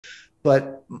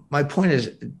But my point is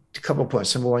a couple of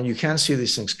points. Number one, you can see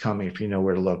these things coming if you know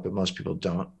where to look, but most people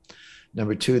don't.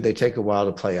 Number two, they take a while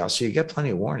to play out. So you get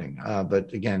plenty of warning.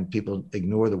 But again, people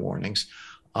ignore the warnings.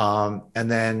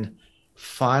 And then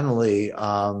finally,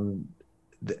 and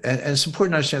it's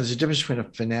important to understand there's a difference between a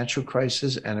financial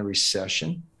crisis and a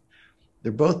recession.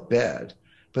 They're both bad,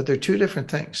 but they're two different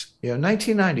things.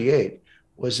 1998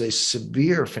 was a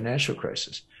severe financial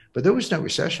crisis, but there was no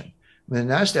recession. I mean,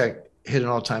 the NASDAQ hit an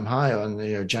all-time high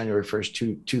on January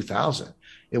 1st, 2000.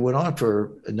 It went on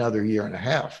for another year and a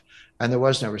half, and there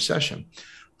was no recession.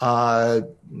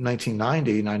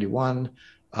 1990, 91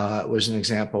 was an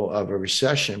example of a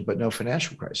recession, but no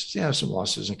financial crisis. Some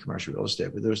losses in commercial real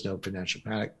estate, but there was no financial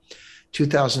panic.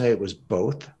 2008 was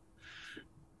both.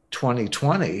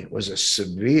 2020 was a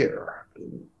severe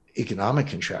economic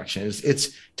contraction.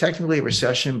 It's technically a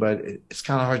recession, but it's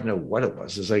kind of hard to know what it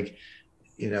was. It's like,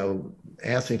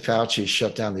 Anthony Fauci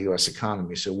shut down the U.S.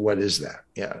 economy. So what is that?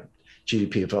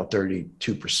 GDP fell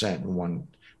 32% in one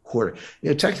quarter.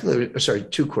 Technically, sorry,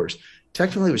 2 quarters.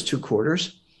 Technically, it was 2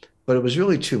 quarters, but it was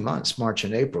really 2 months, March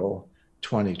and April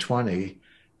 2020.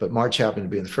 But March happened to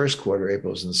be in the first quarter, April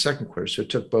was in the second quarter. So it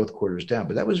took both quarters down.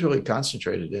 But that was really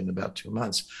concentrated in about 2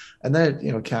 months. And then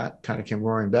it, kind of came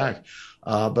roaring back.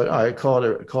 But I call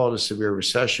it a severe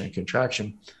recession,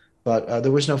 contraction. But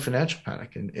there was no financial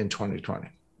panic in 2020.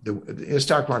 The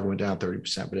stock market went down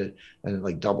 30%, but it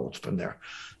like doubled from there.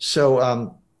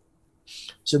 So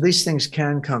these things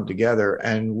can come together,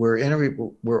 and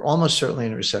we're almost certainly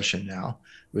in a recession now.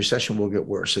 The recession will get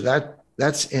worse. So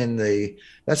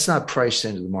that's not priced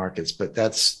into the markets, but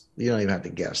you don't even have to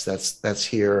guess. That's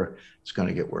here. It's going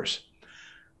to get worse.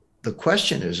 The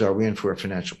question is, are we in for a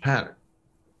financial panic?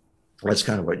 That's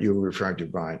kind of what you were referring to,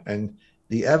 Brian. And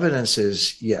the evidence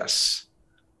is yes.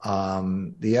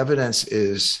 The evidence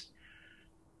is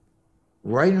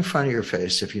right in front of your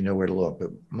face if you know where to look, but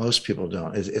most people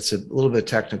don't. It's a little bit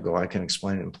technical. I can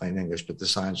explain it in plain English, but the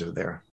signs are there.